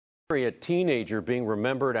A teenager being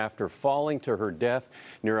remembered after falling to her death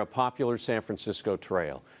near a popular San Francisco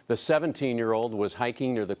trail. The 17-year-old was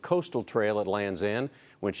hiking near the coastal trail at Land's End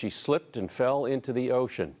when she slipped and fell into the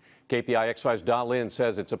ocean. KPIX5's Da Lin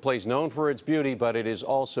says it's a place known for its beauty, but it is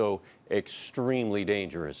also extremely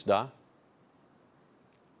dangerous. Da?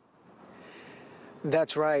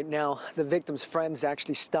 That's right. Now, the victim's friends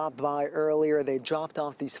actually stopped by earlier. They dropped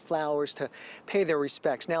off these flowers to pay their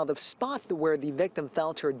respects. Now, the spot where the victim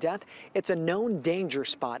fell to her death, it's a known danger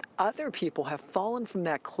spot. Other people have fallen from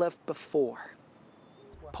that cliff before.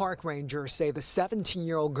 Park rangers say the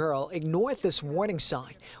 17-year-old girl ignored this warning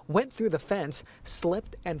sign, went through the fence,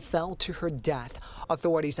 slipped and fell to her death.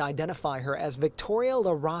 Authorities identify her as Victoria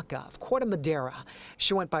La Rocca of Corte Madera.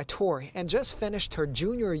 She went by Tori and just finished her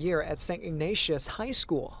junior year at St. Ignatius High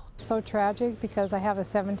School. So tragic because I have a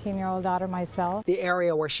 17-year-old daughter myself. The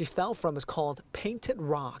area where she fell from is called Painted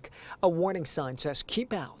Rock. A warning sign says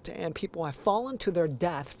keep out, and people have fallen to their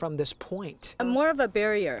death from this point. More of a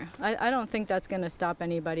barrier. I don't think that's going to stop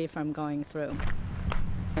anybody from going through.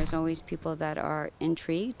 There's always people that are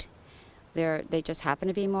intrigued. They just happen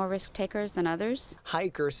to be more risk takers than others.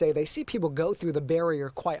 Hikers say they see people go through the barrier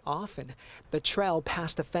quite often. The trail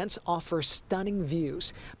past the fence offers stunning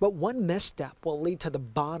views, but one misstep will lead to the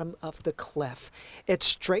bottom of the cliff. It's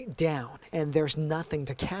straight down and there's nothing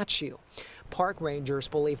to catch you. Park rangers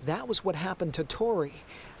believe that was what happened to Tori.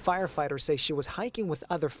 Firefighters say she was hiking with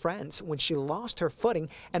other friends when she lost her footing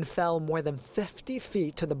and fell more than 50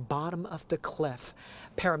 feet to the bottom of the cliff.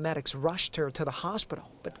 Paramedics rushed her to the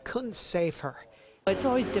hospital but couldn't save her. It's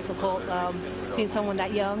always difficult seeing someone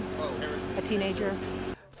that young, a teenager.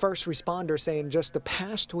 First responders say in just the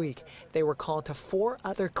past week, they were called to 4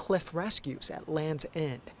 other cliff rescues at Land's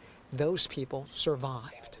End. Those people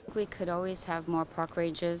survived. We could always have more park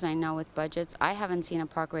rangers. I know with budgets, I haven't seen a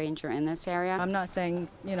park ranger in this area. I'm not saying,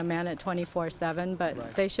 man it 24/7,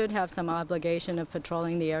 but They should have some obligation of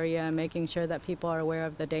patrolling the area and making sure that people are aware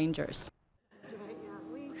of the dangers.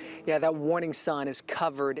 Yeah, that warning sign is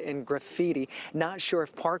covered in graffiti. Not sure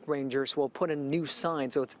if park rangers will put a new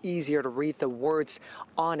sign so it's easier to read the words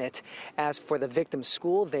on it. As for the victim's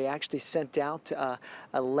school, they actually sent out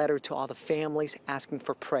a letter to all the families asking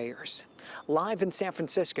for prayers. Live in San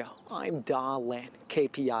Francisco, I'm Da Lin,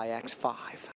 KPIX 5.